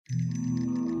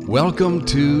Welcome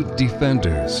to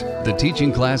Defenders, the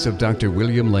teaching class of Dr.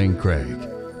 William Lane Craig.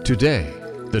 Today,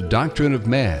 the Doctrine of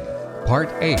Man, Part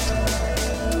 8.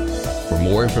 For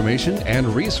more information and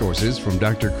resources from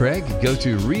Dr. Craig, go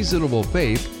to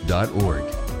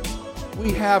reasonablefaith.org.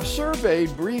 We have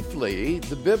surveyed briefly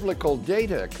the biblical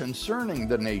data concerning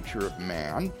the nature of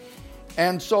man,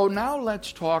 and so now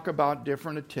let's talk about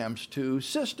different attempts to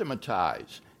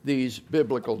systematize these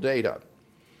biblical data.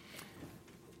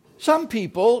 Some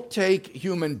people take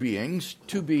human beings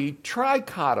to be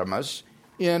trichotomous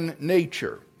in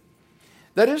nature.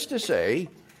 That is to say,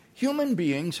 human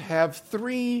beings have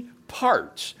three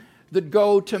parts that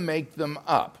go to make them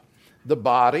up: the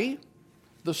body,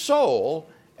 the soul,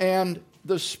 and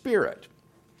the spirit.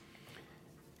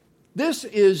 This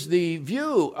is the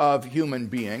view of human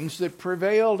beings that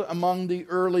prevailed among the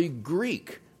early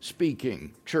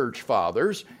Greek-speaking church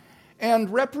fathers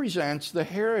and represents the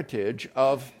heritage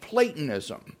of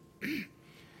Platonism.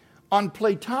 On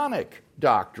Platonic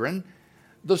doctrine,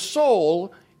 the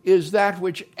soul is that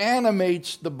which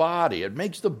animates the body. It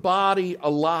makes the body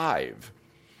alive.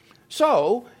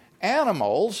 So,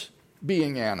 animals,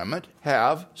 being animate,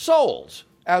 have souls,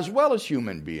 as well as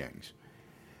human beings.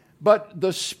 But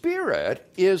the spirit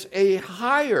is a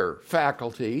higher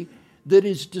faculty that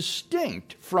is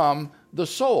distinct from the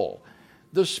soul.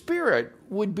 The spirit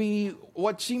would be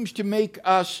what seems to make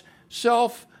us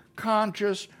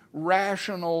self-conscious,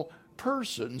 rational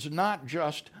persons, not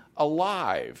just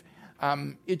alive.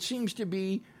 It seems to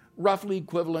be roughly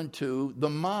equivalent to the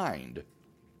mind.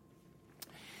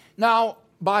 Now,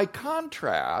 by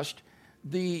contrast,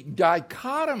 the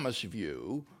dichotomous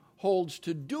view holds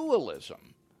to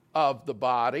dualism of the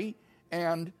body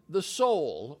and the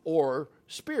soul or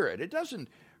spirit. It doesn't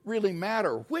really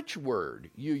matter which word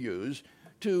you use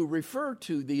to refer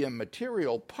to the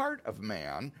immaterial part of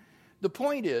man. The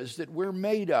point is that we're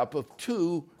made up of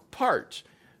two parts: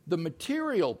 the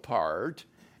material part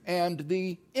and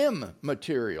the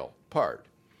immaterial part.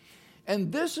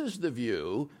 And this is the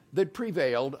view that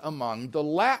prevailed among the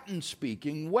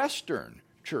Latin-speaking Western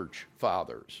church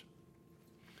fathers.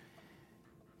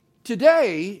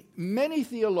 Today, many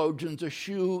theologians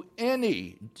eschew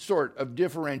any sort of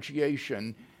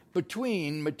differentiation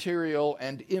between material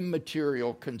and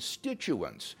immaterial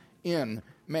constituents in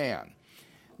man.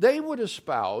 They would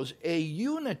espouse a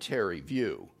unitary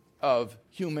view of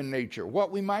human nature, what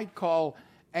we might call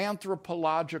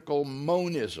anthropological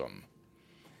monism.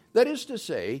 That is to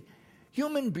say,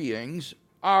 human beings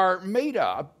are made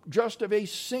up just of a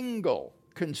single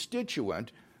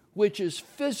constituent, which is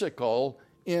physical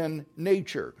in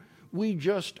nature. We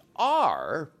just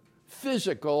are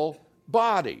physical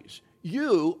bodies.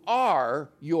 You are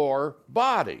your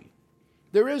body.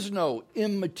 There is no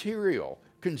immaterial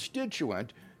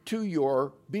constituent to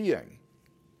your being.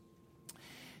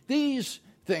 These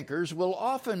thinkers will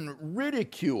often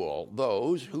ridicule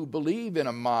those who believe in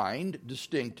a mind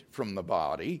distinct from the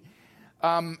body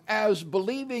as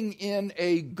believing in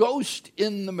a ghost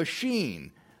in the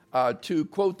machine, to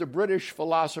quote the British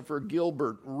philosopher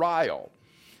Gilbert Ryle.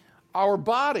 Our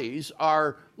bodies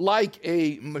are like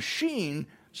a machine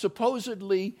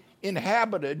supposedly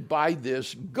inhabited by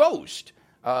this ghost,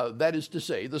 that is to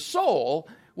say, the soul,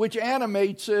 which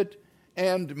animates it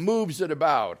and moves it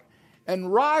about.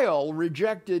 And Ryle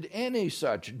rejected any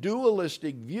such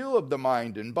dualistic view of the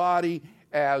mind and body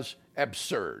as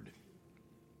absurd.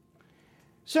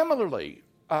 Similarly,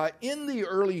 in the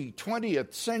early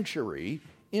 20th century,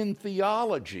 in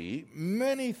theology,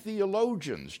 many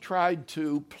theologians tried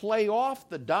to play off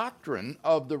the doctrine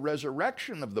of the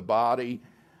resurrection of the body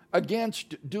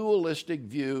against dualistic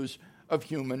views of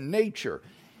human nature.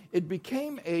 It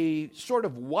became a sort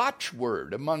of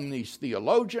watchword among these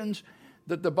theologians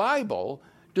that the Bible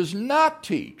does not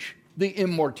teach the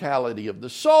immortality of the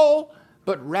soul,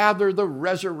 but rather the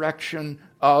resurrection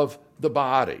of the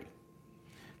body.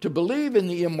 To believe in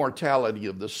the immortality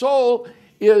of the soul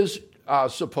is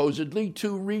supposedly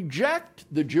to reject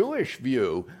the Jewish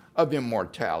view of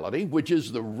immortality, which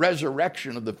is the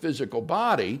resurrection of the physical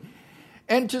body,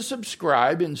 and to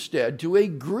subscribe instead to a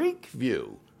Greek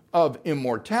view of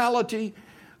immortality,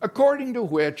 according to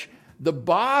which the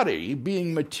body,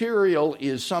 being material,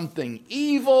 is something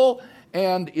evil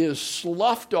and is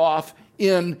sloughed off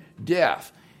in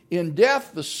death. In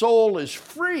death, the soul is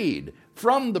freed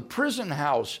from the prison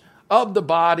house of the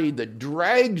body that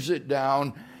drags it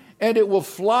down, and it will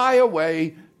fly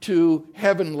away to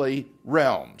heavenly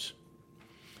realms.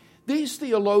 These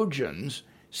theologians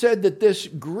said that this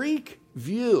Greek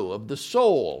view of the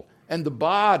soul and the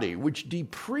body, which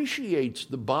depreciates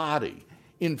the body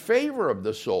in favor of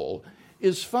the soul,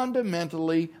 is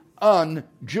fundamentally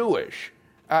un-Jewish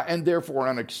and therefore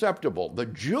unacceptable. The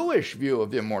Jewish view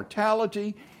of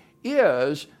immortality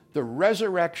is the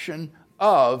resurrection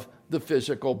of the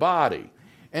physical body.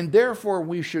 And therefore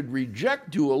we should reject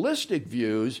dualistic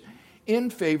views in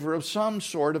favor of some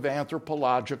sort of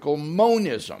anthropological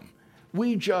monism.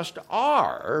 We just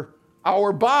are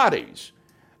our bodies,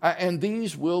 and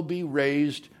these will be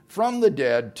raised from the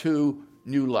dead to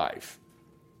new life.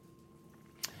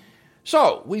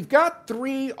 So we've got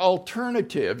three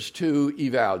alternatives to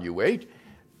evaluate: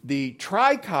 the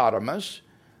trichotomous,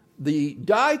 the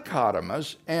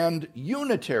dichotomous, and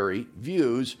unitary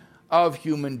views of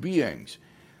human beings.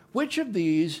 Which of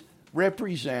these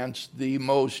represents the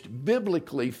most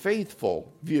biblically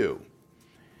faithful view?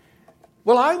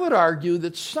 Well, I would argue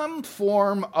that some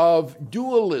form of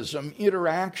dualism,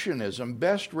 interactionism,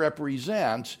 best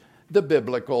represents the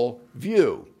biblical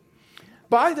view.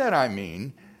 By that I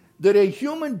mean that a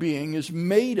human being is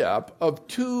made up of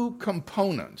two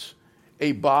components,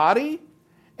 a body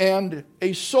and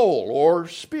a soul or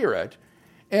spirit,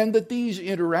 and that these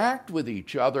interact with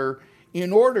each other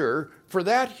in order for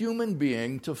that human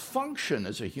being to function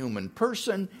as a human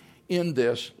person in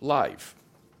this life.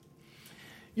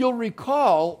 You'll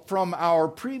recall from our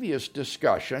previous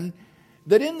discussion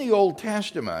that in the Old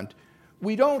Testament,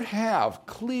 we don't have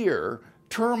clear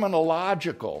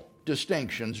terminological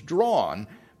distinctions drawn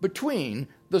between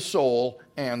the soul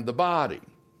and the body.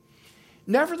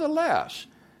 Nevertheless,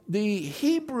 the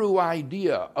Hebrew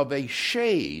idea of a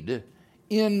shade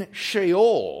in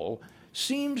Sheol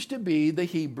seems to be the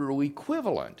Hebrew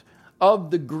equivalent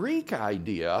of the Greek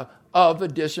idea of a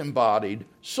disembodied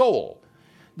soul.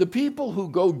 The people who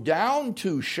go down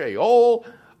to Sheol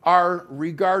are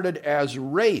regarded as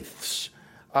wraiths,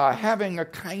 having a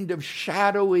kind of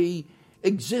shadowy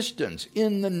existence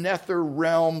in the nether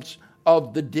realms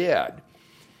of the dead.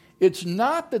 It's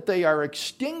not that they are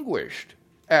extinguished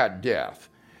at death.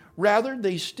 Rather,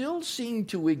 they still seem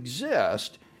to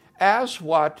exist as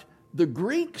what the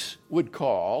Greeks would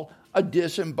call a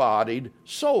disembodied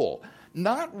soul.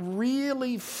 Not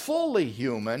really fully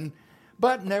human,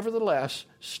 but nevertheless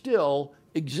still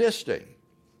existing.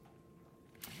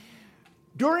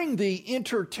 During the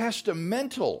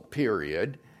intertestamental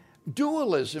period,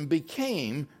 dualism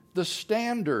became the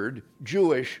standard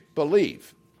Jewish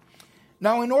belief.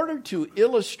 Now, in order to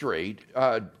illustrate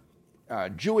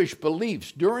Jewish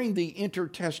beliefs during the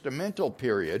intertestamental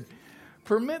period,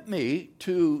 permit me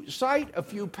to cite a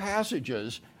few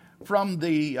passages from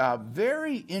the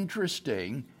very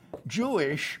interesting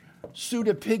Jewish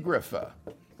pseudepigrapha,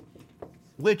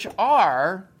 which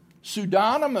are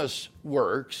pseudonymous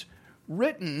works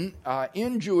written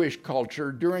in Jewish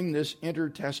culture during this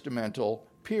intertestamental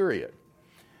period.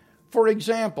 For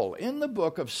example, in the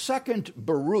book of 2nd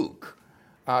Baruch,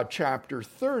 chapter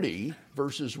 30,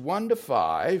 verses 1 to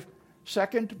 5,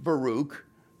 2nd Baruch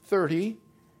 30,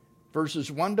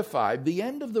 verses 1 to 5, the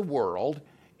end of the world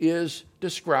is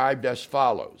described as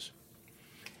follows.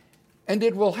 And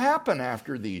it will happen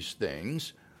after these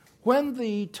things, when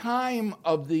the time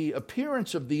of the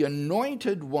appearance of the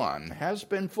Anointed One has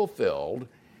been fulfilled,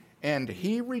 and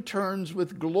he returns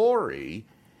with glory,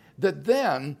 that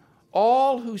then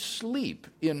all who sleep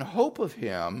in hope of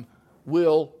him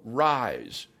will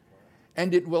rise.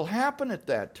 And it will happen at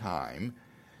that time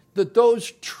that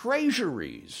those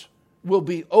treasuries will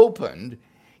be opened,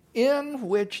 in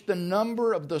which the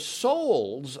number of the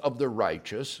souls of the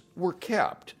righteous were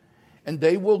kept. And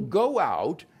they will go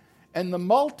out, and the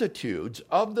multitudes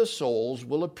of the souls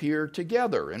will appear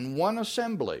together in one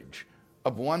assemblage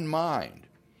of one mind.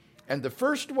 And the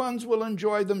first ones will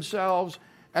enjoy themselves,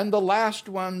 and the last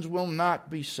ones will not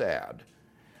be sad.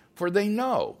 For they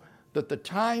know that the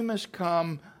time has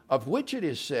come of which it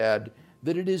is said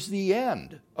that it is the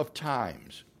end of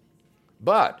times.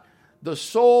 But the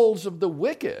souls of the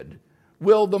wicked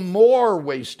will the more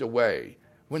waste away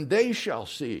when they shall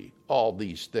see all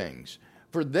these things.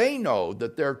 For they know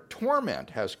that their torment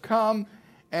has come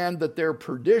and that their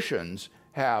perditions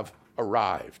have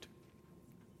arrived.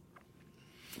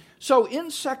 So in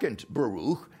 2nd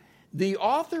Baruch, the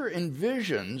author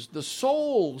envisions the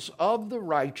souls of the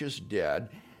righteous dead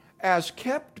as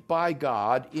kept by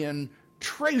God in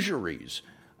treasuries,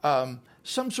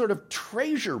 some sort of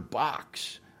treasure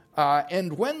box.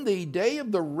 And when the day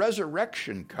of the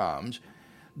resurrection comes,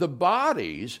 the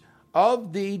bodies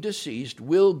of the deceased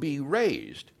will be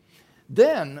raised.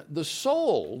 Then the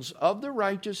souls of the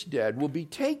righteous dead will be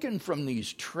taken from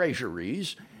these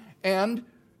treasuries and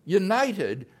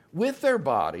united with their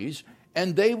bodies,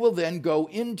 and they will then go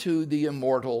into the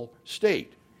immortal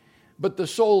state. But the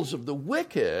souls of the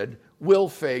wicked will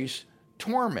face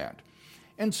torment.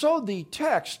 And so the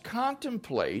text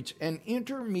contemplates an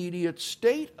intermediate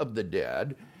state of the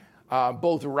dead,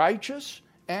 both righteous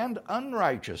and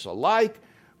unrighteous alike,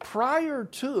 prior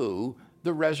to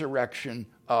the resurrection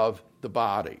of the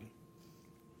body.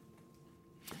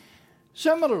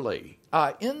 Similarly,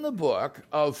 in the book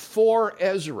of 4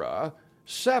 Ezra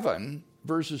 7,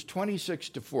 verses 26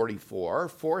 to 44,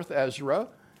 4th Ezra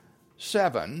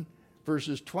 7,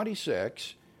 verses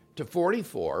 26 to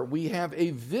 44, we have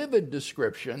a vivid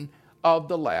description of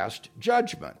the last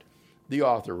judgment. The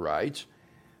author writes,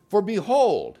 "For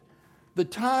behold, the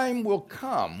time will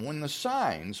come when the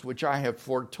signs which I have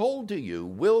foretold to you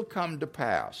will come to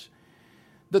pass,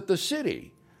 that the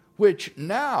city which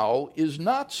now is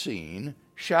not seen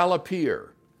shall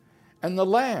appear, and the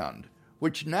land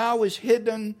which now is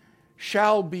hidden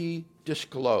shall be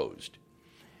disclosed.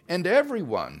 And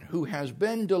everyone who has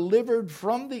been delivered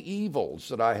from the evils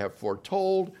that I have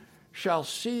foretold shall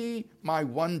see my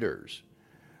wonders.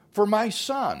 For my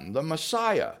Son, the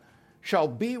Messiah, shall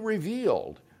be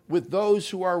revealed with those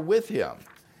who are with him,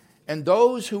 and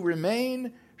those who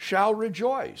remain shall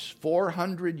rejoice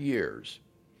 400 years.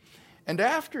 And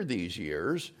after these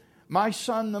years, my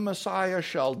Son, the Messiah,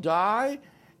 shall die,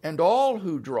 and all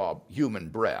who draw human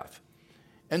breath.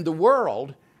 And the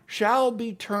world shall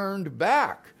be turned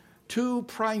back to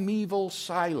primeval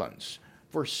silence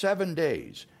for 7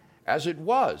 days, as it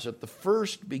was at the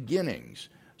first beginnings,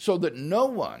 so that no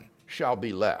one shall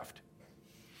be left.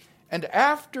 And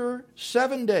after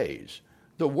 7 days,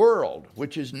 the world,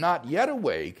 which is not yet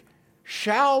awake,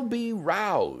 shall be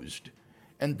roused,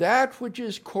 and that which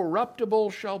is corruptible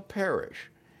shall perish,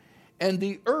 and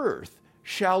the earth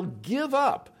shall give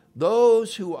up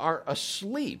those who are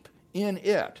asleep in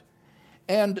it,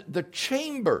 and the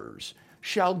chambers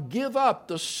shall give up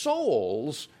the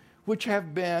souls which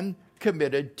have been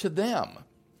committed to them.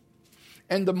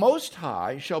 And the Most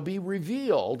High shall be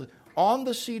revealed on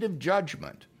the seat of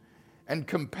judgment, and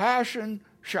compassion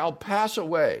shall pass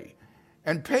away,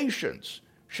 and patience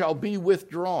shall be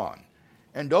withdrawn,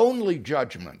 and only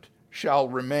judgment shall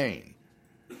remain.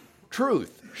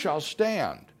 Truth shall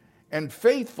stand, and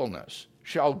faithfulness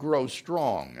shall grow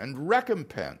strong, and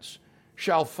recompense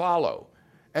shall follow,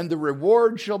 and the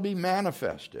reward shall be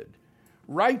manifested.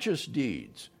 Righteous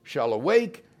deeds shall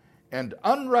awake, and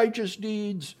unrighteous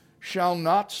deeds shall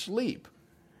not sleep.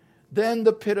 Then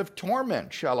the pit of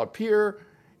torment shall appear,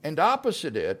 and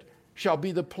opposite it shall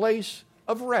be the place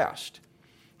of rest.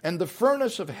 And the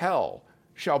furnace of hell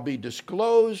shall be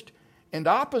disclosed, and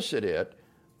opposite it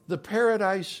the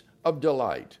paradise of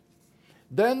delight.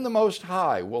 Then the Most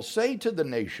High will say to the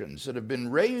nations that have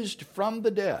been raised from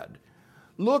the dead,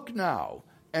 Look now,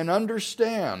 and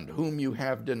understand whom you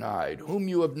have denied, whom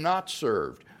you have not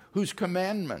served, whose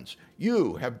commandments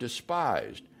you have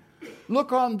despised.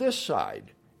 Look on this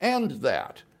side and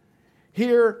that.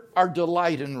 Here are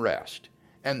delight and rest,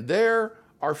 and there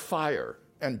are fire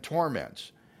and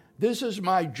torments. This is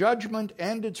my judgment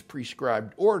and its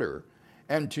prescribed order,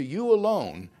 and to you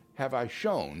alone have I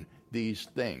shown these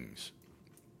things."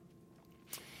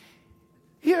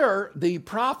 Here, the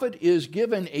prophet is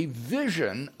given a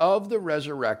vision of the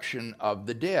resurrection of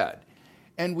the dead.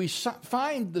 And we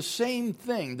find the same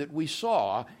thing that we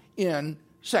saw in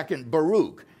 2nd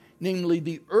Baruch. Namely,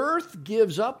 the earth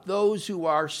gives up those who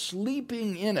are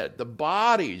sleeping in it. The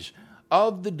bodies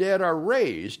of the dead are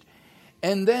raised.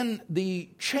 And then the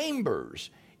chambers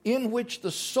in which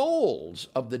the souls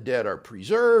of the dead are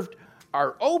preserved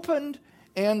are opened,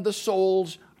 and the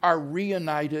souls are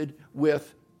reunited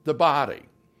with the body.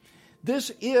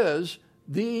 This is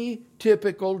the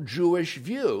typical Jewish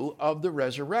view of the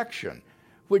resurrection,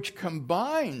 which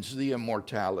combines the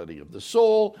immortality of the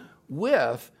soul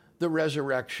with the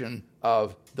resurrection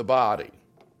of the body.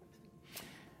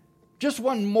 Just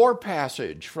one more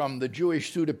passage from the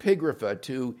Jewish pseudepigrapha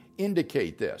to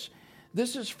indicate this.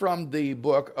 This is from the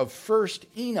book of 1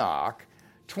 Enoch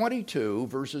 22,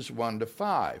 verses 1 to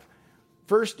 5.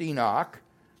 1 Enoch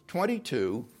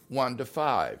 22, 1 to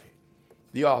 5.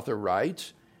 The author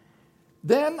writes,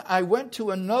 "Then I went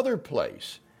to another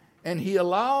place, and he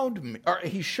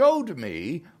showed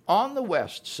me on the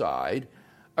west side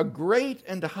a great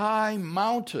and high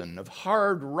mountain of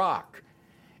hard rock,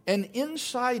 and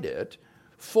inside it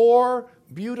 4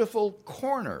 beautiful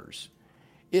corners.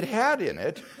 It had in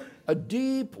it a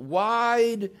deep,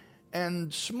 wide,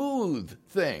 and smooth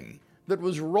thing that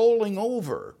was rolling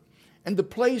over, and the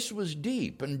place was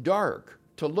deep and dark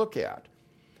to look at.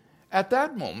 At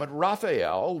that moment,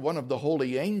 Raphael, one of the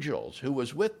holy angels who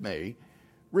was with me,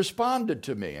 responded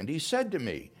to me, and he said to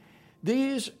me,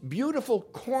 'These beautiful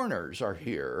corners are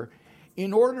here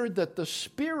in order that the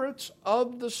spirits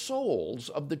of the souls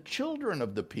of the children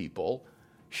of the people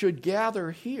should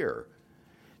gather here.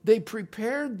 They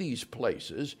prepared these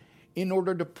places in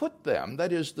order to put them,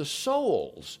 that is, the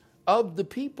souls of the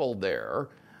people there,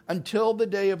 until the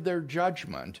day of their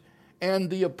judgment and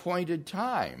the appointed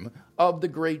time of the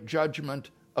great judgment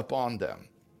upon them.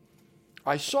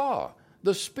 I saw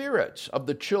the spirits of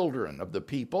the children of the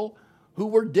people who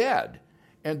were dead,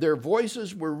 and their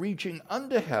voices were reaching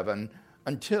unto heaven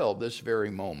until this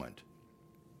very moment.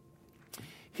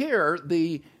 Here,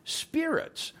 the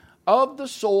spirits of the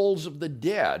souls of the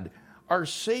dead are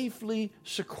safely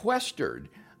sequestered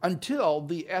until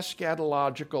the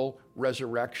eschatological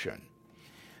resurrection.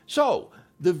 So,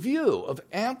 the view of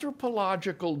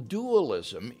anthropological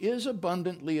dualism is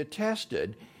abundantly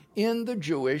attested in the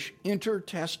Jewish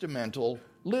intertestamental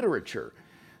literature.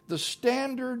 The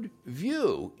standard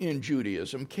view in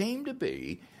Judaism came to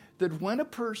be that when a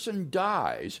person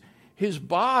dies, his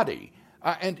body,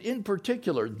 and in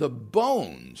particular the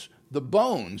bones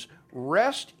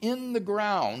rest in the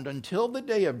ground until the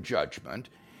day of judgment,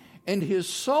 and his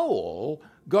soul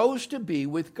goes to be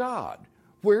with God,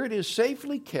 where it is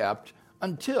safely kept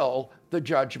until the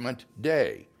judgment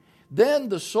day. Then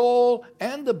the soul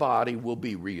and the body will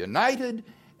be reunited,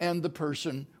 and the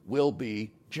person will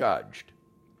be judged.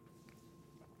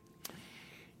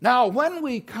 Now, when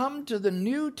we come to the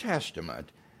New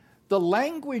Testament, the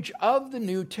language of the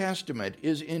New Testament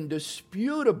is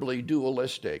indisputably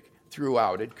dualistic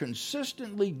throughout. It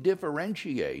consistently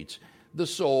differentiates the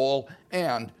soul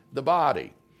and the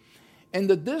body. And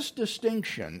that this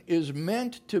distinction is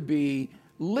meant to be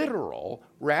literal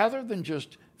rather than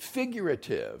just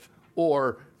figurative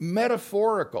or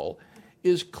metaphorical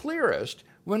is clearest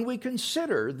when we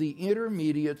consider the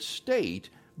intermediate state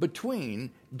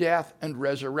between death and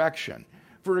resurrection.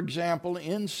 For example,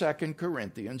 in 2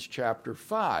 Corinthians chapter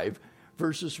 5,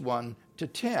 verses 1 to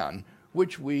 10,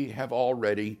 which we have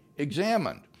already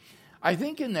examined. I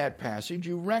think in that passage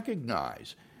you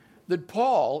recognize that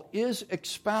Paul is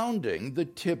expounding the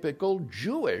typical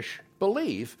Jewish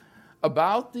belief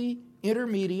about the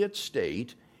intermediate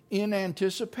state in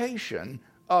anticipation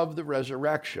of the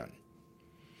resurrection.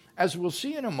 As we'll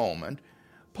see in a moment,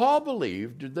 Paul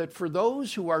believed that for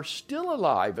those who are still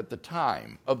alive at the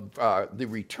time of the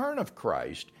return of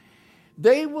Christ,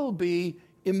 they will be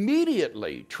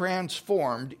immediately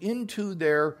transformed into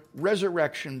their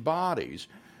resurrection bodies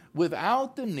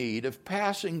without the need of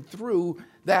passing through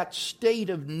that state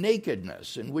of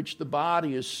nakedness in which the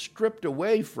body is stripped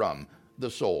away from the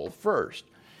soul first.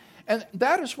 And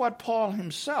that is what Paul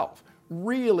himself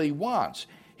really wants.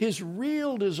 His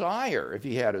real desire, if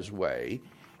he had his way,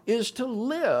 is to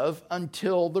live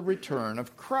until the return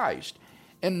of Christ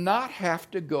and not have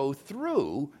to go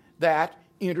through that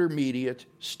intermediate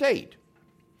state.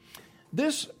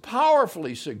 This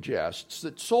powerfully suggests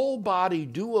that soul-body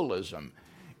dualism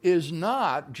is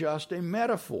not just a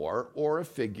metaphor or a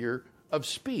figure of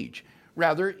speech.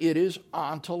 Rather, it is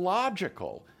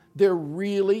ontological. There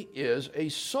really is a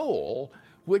soul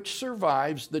which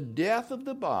survives the death of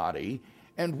the body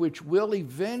and which will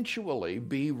eventually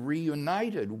be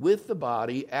reunited with the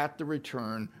body at the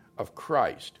return of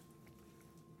Christ.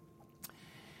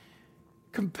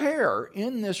 Compare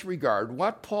in this regard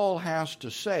what Paul has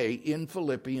to say in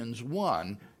Philippians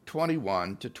 1,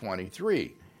 21 to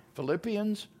 23.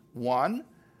 Philippians 1,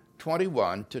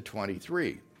 21 to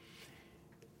 23.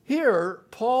 Here,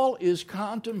 Paul is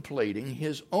contemplating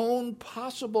his own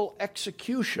possible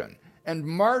execution and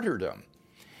martyrdom.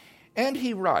 And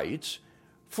he writes,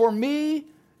 "For me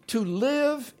to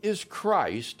live is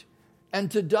Christ, and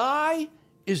to die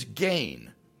is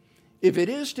gain. If it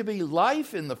is to be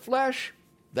life in the flesh,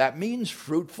 that means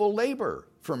fruitful labor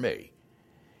for me.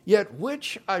 Yet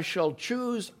which I shall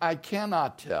choose, I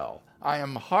cannot tell. I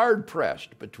am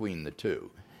hard-pressed between the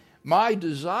two. My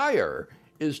desire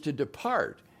is to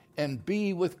depart and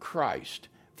be with Christ,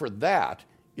 for that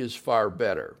is far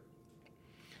better."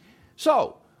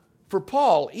 So, for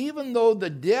Paul, even though the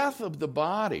death of the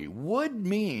body would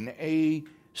mean a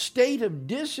state of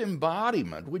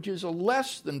disembodiment, which is a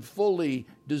less than fully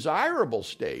desirable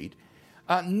state,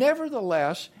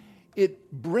 nevertheless,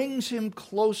 it brings him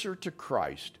closer to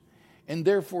Christ. And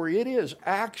therefore, it is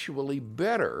actually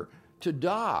better to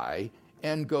die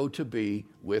and go to be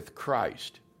with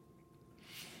Christ.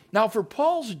 Now, for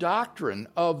Paul's doctrine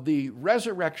of the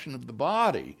resurrection of the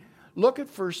body, look at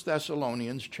 1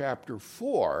 Thessalonians chapter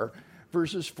 4,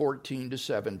 verses 14 to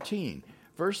 17.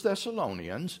 1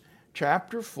 Thessalonians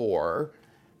chapter 4,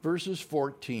 verses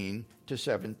 14 to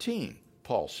 17.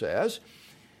 Paul says,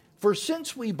 For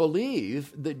since we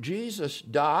believe that Jesus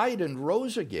died and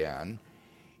rose again,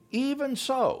 even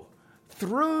so,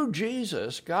 through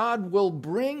Jesus, God will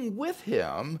bring with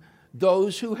him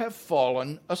those who have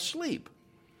fallen asleep.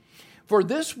 For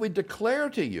this we declare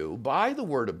to you by the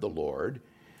word of the Lord,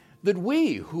 that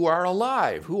we who are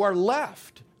alive, who are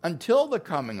left until the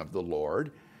coming of the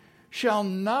Lord, shall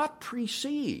not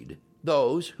precede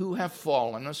those who have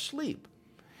fallen asleep.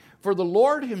 For the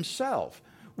Lord himself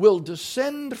will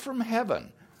descend from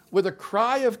heaven with a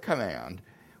cry of command,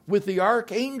 with the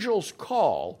archangel's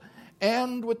call,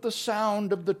 and with the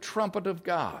sound of the trumpet of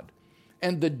God.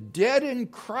 And the dead in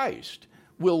Christ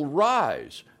will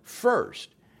rise first.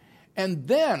 And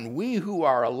then we who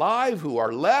are alive, who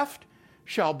are left,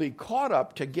 shall be caught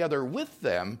up together with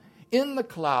them in the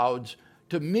clouds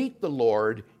to meet the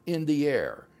Lord in the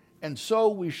air. And so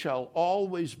we shall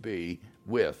always be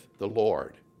with the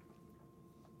Lord.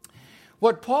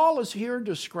 What Paul is here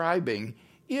describing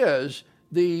is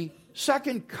the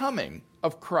second coming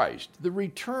of Christ, the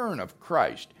return of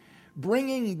Christ,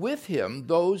 bringing with him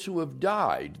those who have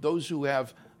died, those who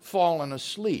have fallen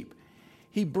asleep.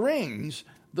 He brings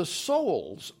the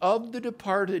souls of the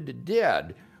departed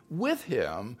dead with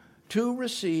him to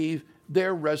receive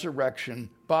their resurrection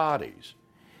bodies.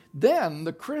 Then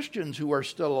the Christians who are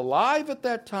still alive at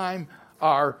that time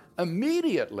are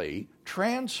immediately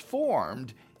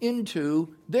transformed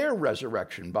into their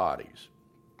resurrection bodies.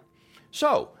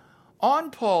 So,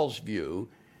 on Paul's view,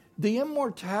 the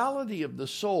immortality of the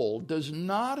soul does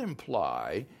not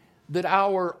imply that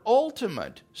our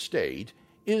ultimate state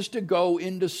is to go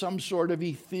into some sort of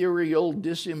ethereal,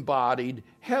 disembodied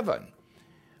heaven.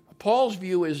 Paul's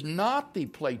view is not the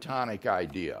Platonic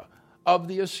idea of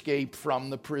the escape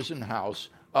from the prison house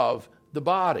of the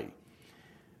body.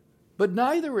 But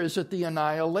neither is it the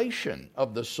annihilation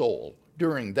of the soul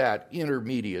during that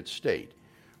intermediate state.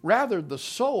 Rather, the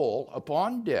soul,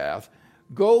 upon death,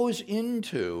 goes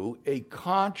into a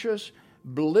conscious,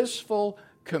 blissful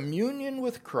communion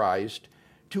with Christ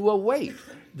to await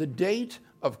the date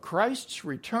of Christ's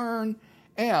return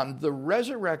and the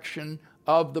resurrection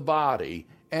of the body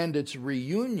and its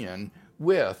reunion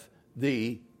with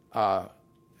the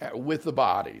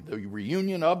body, the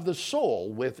reunion of the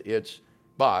soul with its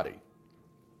body.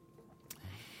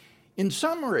 In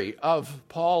summary of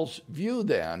Paul's view,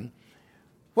 then,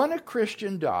 when a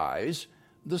Christian dies,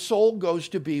 the soul goes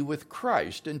to be with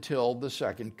Christ until the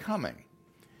second coming.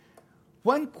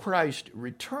 When Christ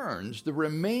returns, the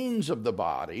remains of the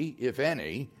body, if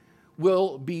any,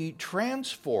 will be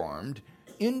transformed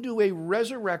into a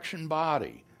resurrection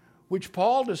body, which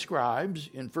Paul describes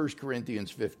in 1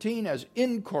 Corinthians 15 as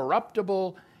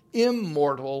incorruptible,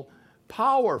 immortal,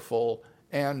 powerful,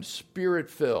 and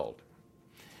spirit-filled.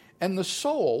 And the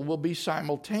soul will be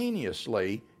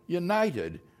simultaneously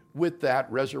united with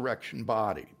that resurrection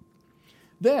body.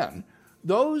 Then,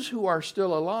 those who are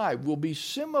still alive will be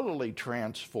similarly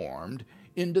transformed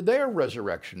into their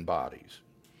resurrection bodies.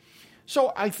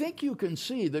 So I think you can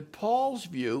see that Paul's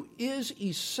view is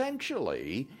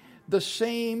essentially the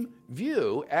same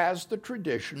view as the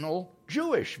traditional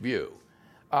Jewish view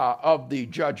of the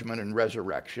judgment and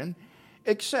resurrection,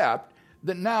 except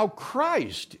that now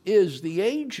Christ is the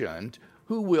agent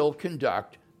who will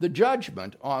conduct the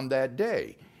judgment on that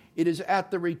day. It is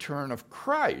at the return of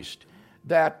Christ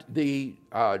that the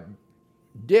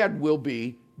dead will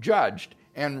be judged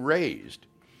and raised.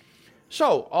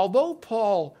 So, although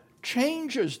Paul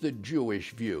changes the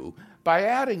Jewish view by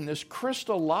adding this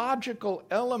Christological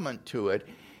element to it,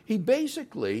 he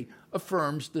basically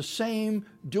affirms the same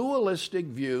dualistic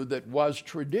view that was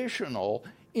traditional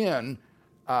in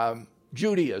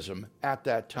Judaism at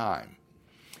that time.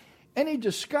 Any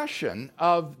discussion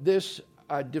of this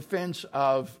defense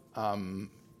of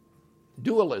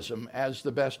dualism as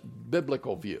the best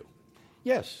biblical view?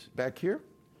 Yes, back here.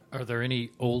 Are there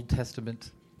any Old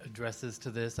Testament addresses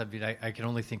to this? I mean, I can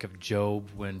only think of Job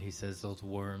when he says those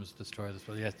worms destroy this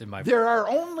world. Yes, there are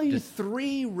only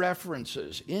 3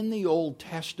 references in the Old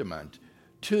Testament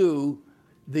to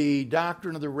the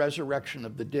doctrine of the resurrection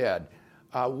of the dead.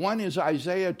 One is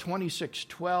Isaiah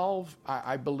 26:12,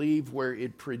 I believe, where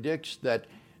it predicts that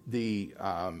the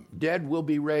dead will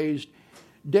be raised.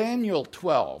 Daniel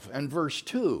 12 and verse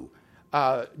 2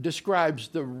 describes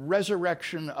the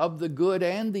resurrection of the good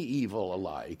and the evil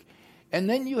alike. And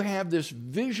then you have this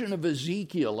vision of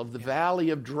Ezekiel of the valley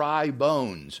of dry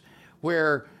bones,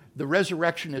 where the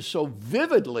resurrection is so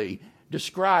vividly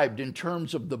described in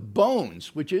terms of the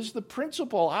bones, which is the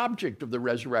principal object of the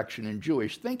resurrection in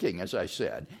Jewish thinking, as I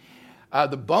said.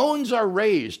 The bones are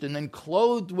raised and then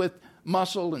clothed with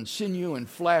muscle and sinew and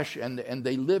flesh, and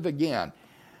they live again.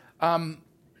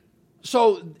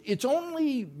 So it's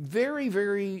only very,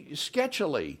 very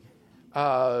sketchily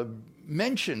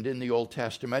mentioned in the Old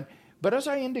Testament. But as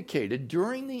I indicated,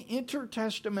 during the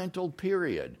intertestamental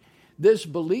period, this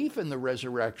belief in the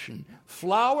resurrection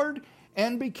flowered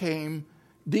and became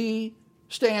the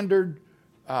standard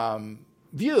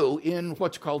view in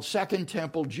what's called Second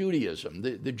Temple Judaism,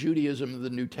 the Judaism of the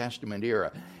New Testament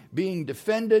era, being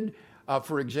defended,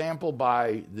 for example,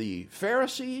 by the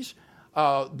Pharisees,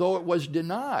 though it was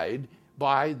denied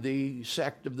by the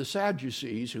sect of the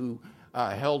Sadducees, who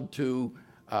held to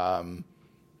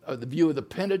the view of the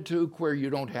Pentateuch, where you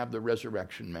don't have the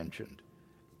resurrection mentioned.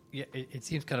 Yeah, it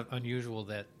seems kind of unusual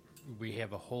that we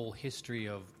have a whole history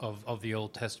of the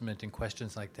Old Testament and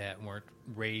questions like that weren't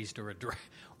raised or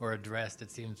addressed.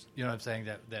 It seems, you know what I'm saying,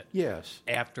 that yes,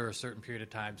 after a certain period of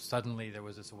time, suddenly there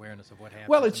was this awareness of what happened.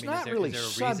 Well, it's I mean, not really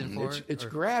sudden. It's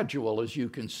gradual, as you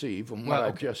can see from what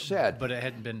I've just said. But it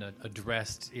hadn't been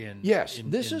addressed in... Yes,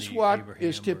 this is what Abraham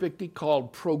is typically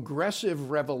called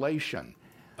progressive revelation.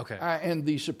 Okay. And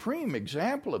the supreme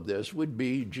example of this would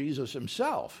be Jesus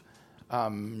himself.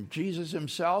 Jesus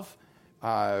himself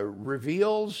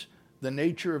reveals the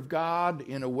nature of God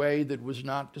in a way that was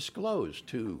not disclosed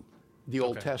to the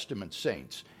Old Testament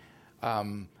saints.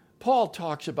 Paul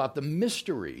talks about the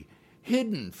mystery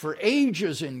hidden for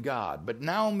ages in God, but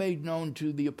now made known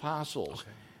to the apostles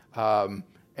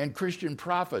and Christian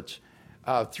prophets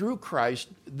through Christ,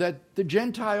 that the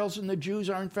Gentiles and the Jews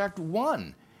are in fact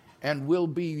one and will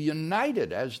be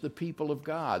united as the people of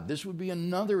God. This would be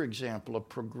another example of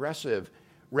progressive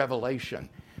revelation.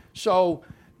 So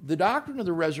the doctrine of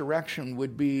the resurrection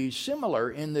would be similar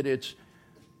in that it's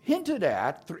hinted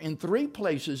at in three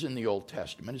places in the Old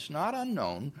Testament. It's not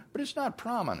unknown, but it's not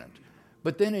prominent.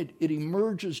 But then it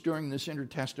emerges during this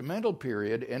intertestamental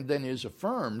period and then is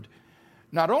affirmed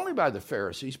not only by the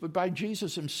Pharisees, but by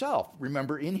Jesus himself.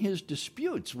 Remember, in his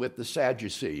disputes with the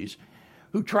Sadducees,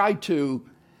 who tried to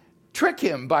trick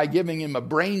him by giving him a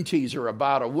brain teaser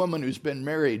about a woman who's been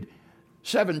married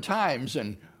 7 times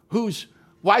and whose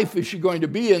wife is she going to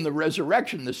be in the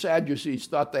resurrection. The Sadducees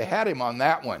thought they had him on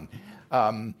that one.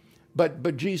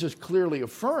 But Jesus clearly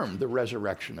affirmed the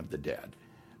resurrection of the dead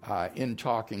in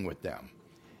talking with them.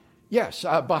 Yes,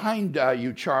 behind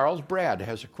you, Charles, Brad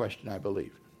has a question, I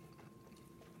believe.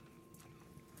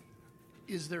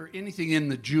 Is there anything in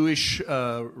the Jewish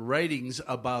writings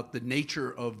about the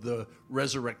nature of the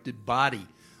resurrected body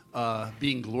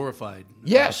being glorified?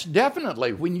 Yes,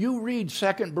 definitely. When you read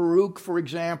 2nd Baruch, for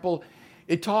example,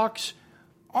 it talks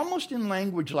almost in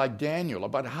language like Daniel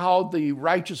about how the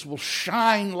righteous will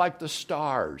shine like the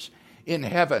stars in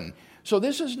heaven. So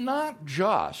this is not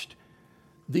just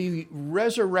the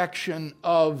resurrection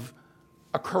of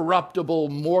a corruptible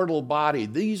mortal body.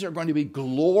 These are going to be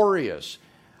glorious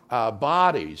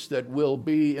bodies that will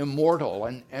be immortal.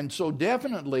 And so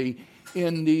definitely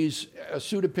in these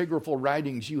pseudepigraphal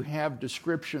writings, you have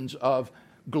descriptions of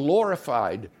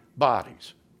glorified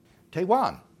bodies.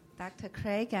 Taiwan. Dr.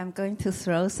 Craig, I'm going to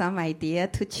throw some idea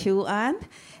to chew on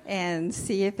and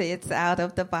see if it's out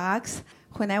of the box.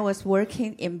 When I was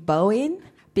working in Boeing,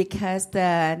 because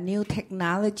the new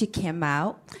technology came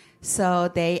out, so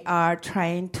they are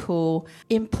trying to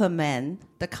implement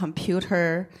the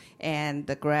computer and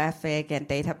the graphic and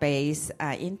database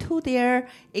into their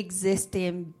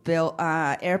existing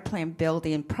airplane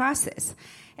building process.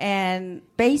 And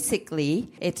basically,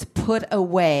 it's put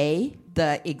away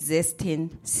the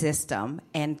existing system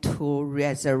and to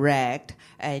resurrect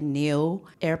a new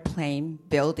airplane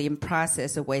building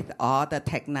process with all the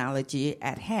technology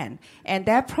at hand. And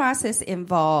that process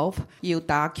involves you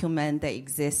document the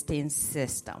existing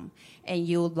system and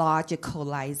you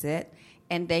logicalize it,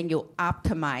 and then you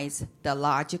optimize the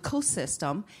logical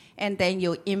system, and then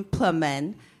you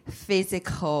implement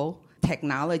physical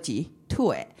technology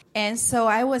to it. And so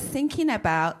I was thinking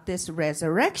about this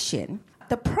resurrection.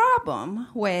 The problem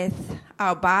with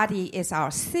our body is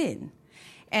our sin.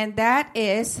 And that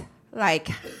is like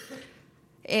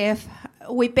if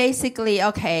we basically,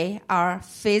 our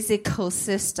physical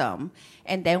system,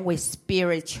 and then we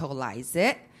spiritualize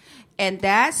it. And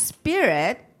that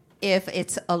spirit, if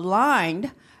it's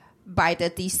aligned by the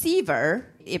deceiver,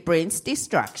 it brings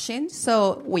destruction.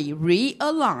 So we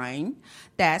realign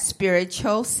that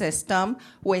spiritual system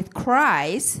with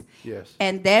Christ. Yes.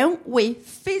 And then we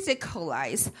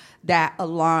physicalize that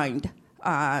aligned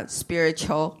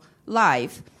spiritual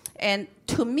life. And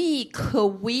to me,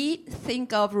 could we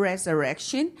think of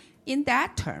resurrection in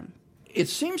that term? It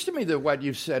seems to me that what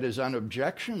you've said is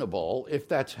unobjectionable. If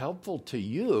that's helpful to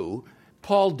you,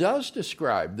 Paul does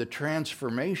describe the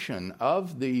transformation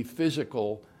of the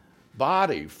physical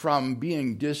body from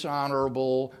being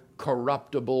dishonorable,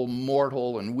 corruptible,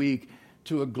 mortal, and weak,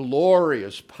 to a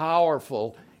glorious,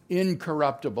 powerful,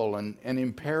 incorruptible, and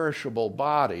imperishable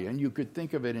body. And you could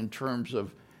think of it in terms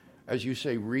of, as you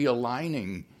say,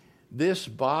 realigning this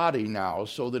body now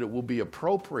so that it will be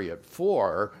appropriate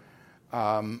for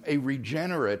a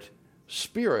regenerate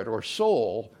spirit or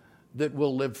soul that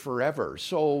will live forever.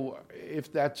 So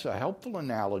if that's a helpful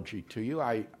analogy to you,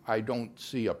 I don't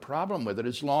see a problem with it,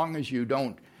 as long as you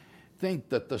don't think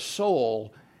that the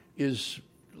soul is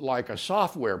like a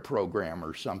software program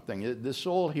or something. The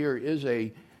soul here is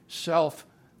a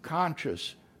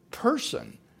self-conscious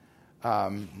person,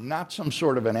 not some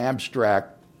sort of an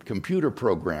abstract computer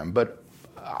program. But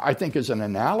I think as an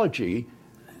analogy,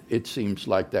 it seems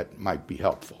like that might be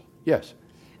helpful. Yes,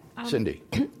 Cindy.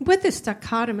 With this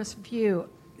dichotomous view,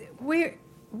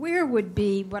 where would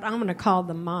be what I'm going to call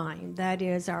the mind? That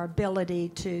is our ability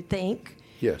to think,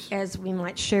 yes, as we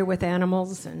might share with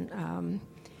animals, and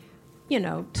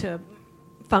to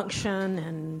function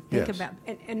and think yes. about,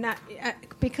 and not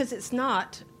because it's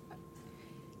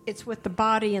with the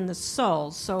body and the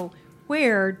soul. So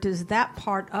where does that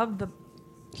part of the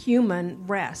human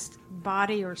rest,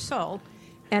 body or soul?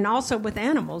 And also with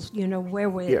animals, where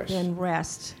would yes. it then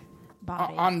rest,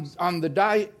 body? On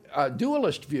the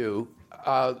dualist view,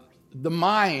 the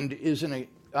mind is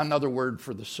another word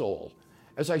for the soul.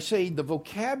 As I say, the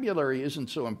vocabulary isn't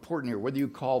so important here, whether you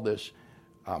call this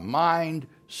mind,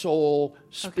 soul,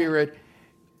 spirit. Okay.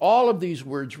 All of these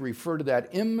words refer to that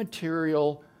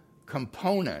immaterial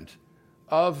component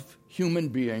of human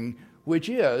being, which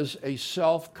is a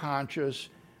self-conscious,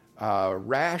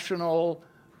 rational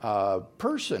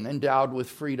person endowed with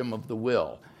freedom of the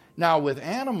will. Now, with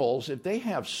animals, if they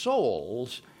have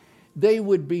souls, they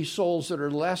would be souls that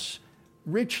are less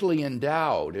richly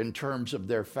endowed in terms of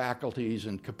their faculties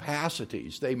and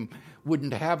capacities. They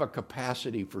wouldn't have a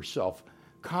capacity for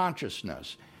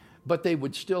self-consciousness, but they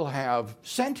would still have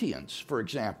sentience, for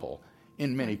example,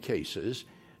 in many cases.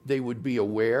 They would be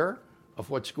aware of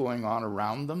what's going on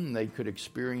around them. They could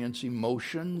experience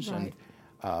emotions, right,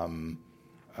 and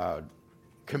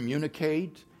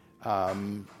communicate.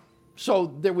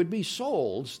 So there would be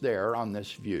souls there on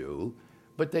this view,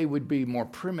 but they would be more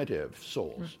primitive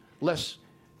souls, less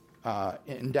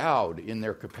endowed in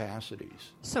their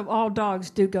capacities. So all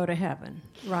dogs do go to heaven,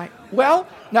 right? Well,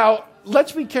 now,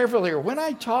 let's be careful here. When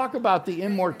I talk about the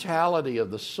immortality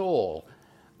of the soul,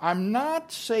 I'm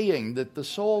not saying that the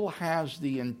soul has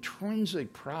the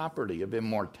intrinsic property of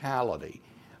immortality.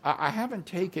 I haven't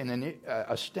taken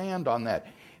a stand on that.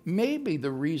 Maybe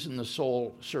the reason the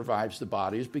soul survives the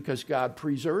body is because God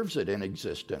preserves it in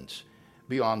existence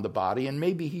beyond the body, and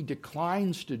maybe he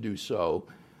declines to do so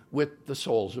with the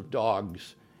souls of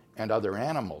dogs and other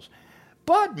animals.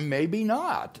 But maybe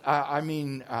not. I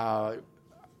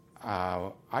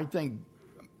think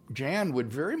Jan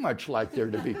would very much like there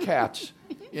to be cats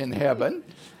in heaven,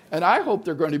 and I hope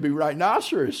they're going to be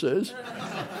rhinoceroses.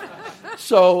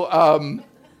 So,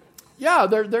 yeah,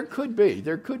 there could be.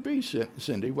 There could be,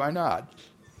 Cindy. Why not?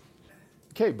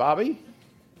 Okay, Bobby?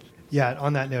 Yeah,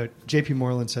 on that note, J.P.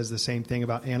 Moreland says the same thing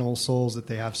about animal souls, that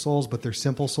they have souls, but they're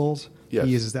simple souls. Yes.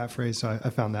 He uses that phrase, so I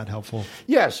found that helpful.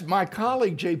 Yes, my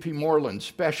colleague J.P. Moreland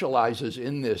specializes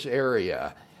in this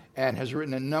area and has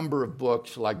written a number of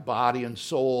books like Body and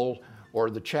Soul, or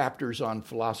the chapters on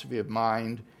philosophy of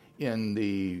mind in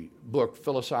the book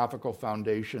Philosophical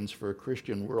Foundations for a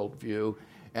Christian Worldview.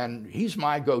 And he's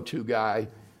my go-to guy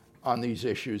on these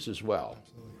issues as well.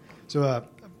 So a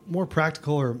more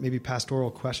practical or maybe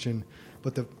pastoral question,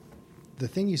 but the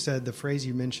thing you said, the phrase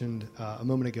you mentioned a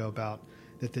moment ago about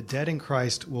that the dead in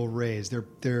Christ will raise,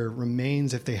 their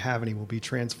remains, if they have any, will be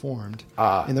transformed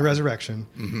in the resurrection.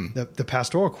 Mm-hmm. The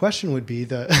pastoral question would be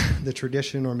the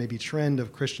tradition or maybe trend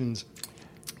of Christians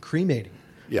cremating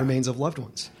remains of loved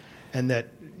ones. And that,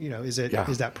 is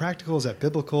that practical? Is that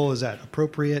biblical? Is that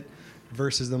appropriate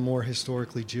versus the more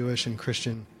historically Jewish and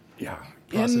Christian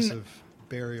process of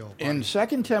burial? In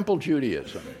Second Temple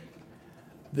Judaism,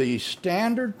 the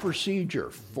standard procedure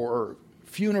for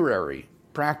funerary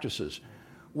practices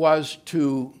was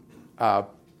to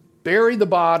bury the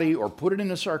body or put it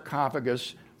in a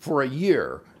sarcophagus for a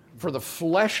year for the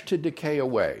flesh to decay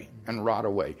away and rot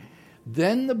away.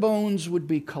 Then the bones would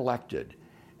be collected,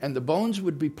 and the bones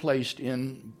would be placed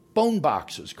in bone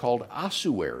boxes called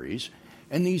ossuaries,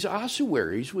 and these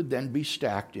ossuaries would then be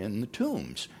stacked in the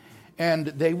tombs. And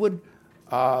they would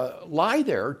lie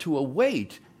there to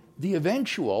await the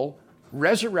eventual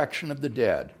resurrection of the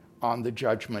dead on the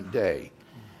judgment day.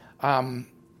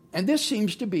 And this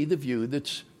seems to be the view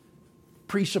that's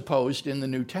presupposed in the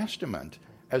New Testament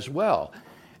as well.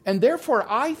 And therefore,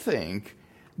 I think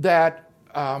that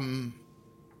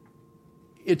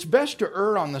it's best to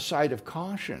err on the side of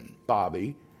caution,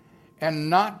 Bobby, and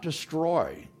not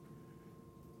destroy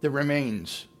the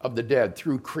remains of the dead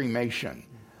through cremation,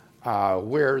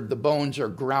 where the bones are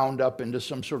ground up into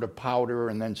some sort of powder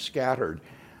and then scattered.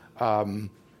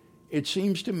 It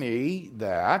seems to me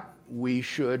that we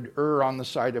should err on the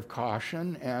side of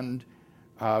caution and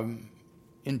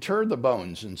inter the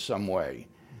bones in some way,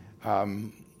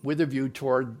 with a view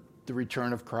toward the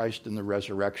return of Christ and the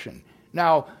resurrection.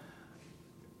 Now,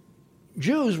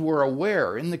 Jews were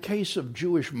aware, in the case of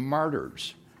Jewish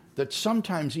martyrs, that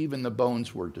sometimes even the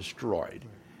bones were destroyed.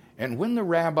 And when the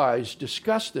rabbis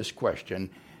discussed this question,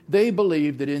 they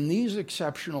believed that in these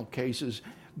exceptional cases,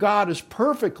 God is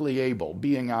perfectly able,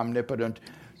 being omnipotent,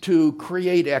 to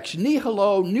create ex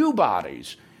nihilo new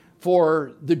bodies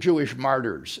for the Jewish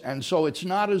martyrs. And so it's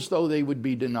not as though they would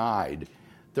be denied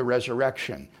the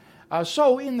resurrection.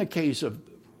 So in the case of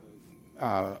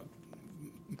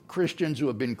Christians who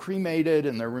have been cremated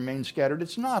and their remains scattered,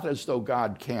 it's not as though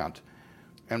God can't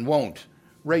and won't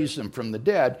raise them from the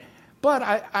dead.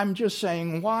 But I'm just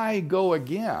saying, why go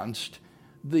against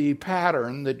the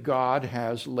pattern that God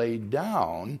has laid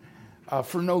down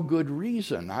for no good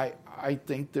reason? I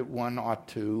think that one ought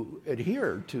to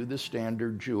adhere to the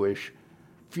standard Jewish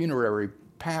funerary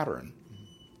pattern.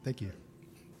 Thank you.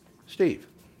 Steve.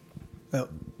 Well,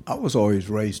 I was always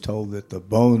raised told that the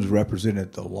bones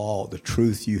represented the law, the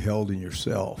truth you held in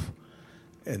yourself.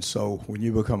 And so when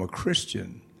you become a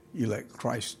Christian, you let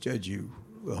Christ judge you.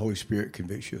 The Holy Spirit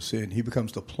convicts you of sin. He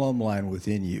becomes the plumb line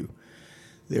within you.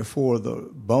 Therefore, the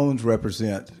bones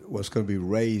represent what's going to be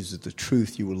raised as the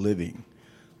truth you were living.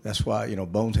 That's why,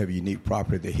 bones have a unique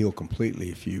property. They heal completely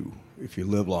if you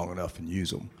live long enough and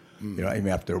use them, even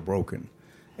after they're broken.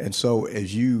 And so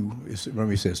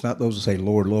remember he says, it's not those who say,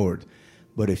 Lord, Lord,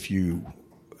 but if you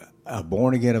are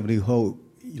born again of new hope,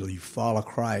 you follow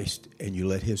Christ and you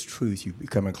let his truth, you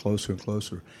becoming closer and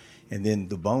closer. And then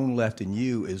the bone left in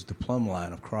you is the plumb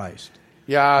line of Christ.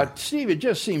 Yeah, Steve, it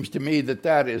just seems to me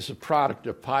that is a product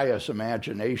of pious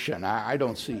imagination. I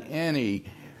don't see any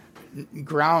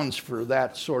grounds for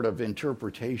that sort of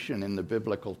interpretation in the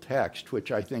biblical text,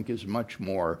 which I think is much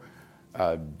more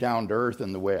down to earth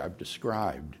in the way I've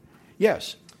described.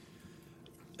 Yes?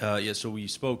 So we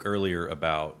spoke earlier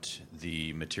about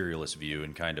the materialist view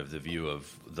and kind of the view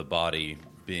of the body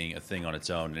being a thing on its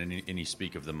own, and you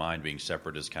speak of the mind being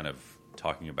separate as kind of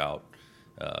talking about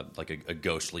like a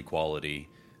ghostly quality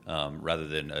rather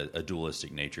than a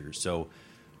dualistic nature. So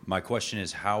my question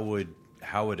is, how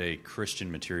would a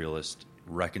Christian materialist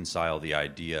reconcile the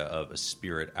idea of a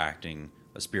spirit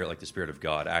like the Spirit of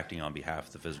God acting on behalf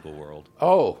of the physical world?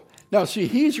 Oh, now see,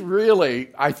 he's really,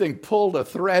 I think, pulled a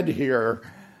thread here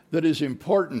that is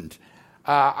important.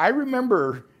 I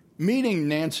remember meeting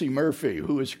Nancy Murphy,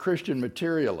 who is a Christian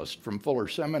materialist from Fuller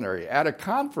Seminary, at a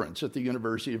conference at the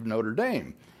University of Notre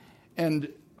Dame. And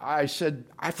I said,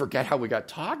 I forget how we got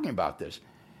talking about this.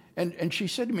 And she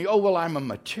said to me, oh, well, I'm a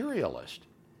materialist.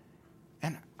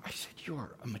 And I said,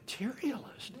 you're a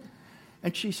materialist?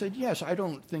 And she said, yes, I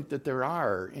don't think that there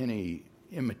are any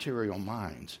immaterial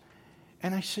minds.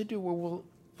 And I said to her, well,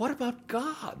 what about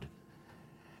God?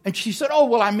 And she said, oh,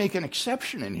 well, I make an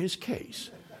exception in his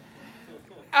case.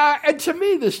 And to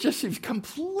me, this just seems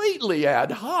completely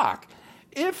ad hoc.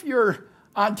 If your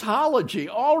ontology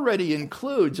already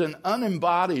includes an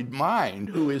unembodied mind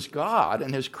who is God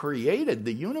and has created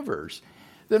the universe,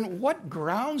 then what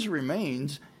grounds remain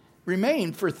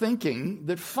for thinking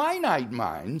that finite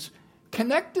minds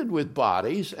connected with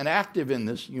bodies and active in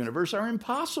this universe are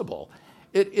impossible?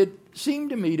 It seemed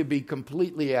to me to be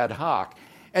completely ad hoc.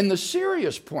 And the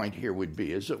serious point here would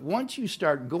be is that once you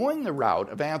start going the route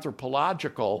of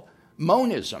anthropological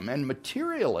monism and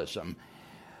materialism,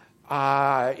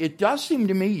 it does seem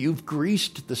to me you've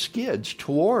greased the skids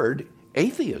toward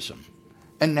atheism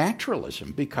and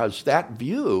naturalism, because that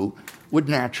view would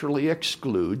naturally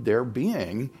exclude there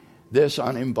being this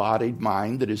unembodied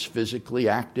mind that is physically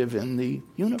active in the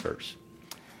universe.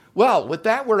 Well, with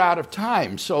that, we're out of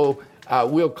time, so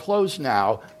we'll close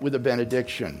now with a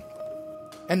benediction.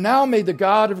 And now may the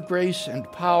God of grace and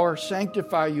power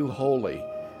sanctify you wholly,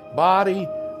 body,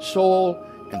 soul,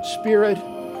 and spirit,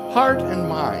 heart and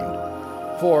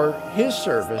mind, for his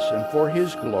service and for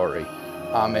his glory.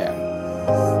 Amen.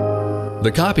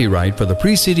 The copyright for the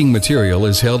preceding material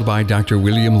is held by Dr.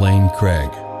 William Lane Craig.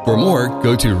 For more,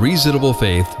 go to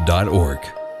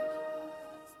reasonablefaith.org.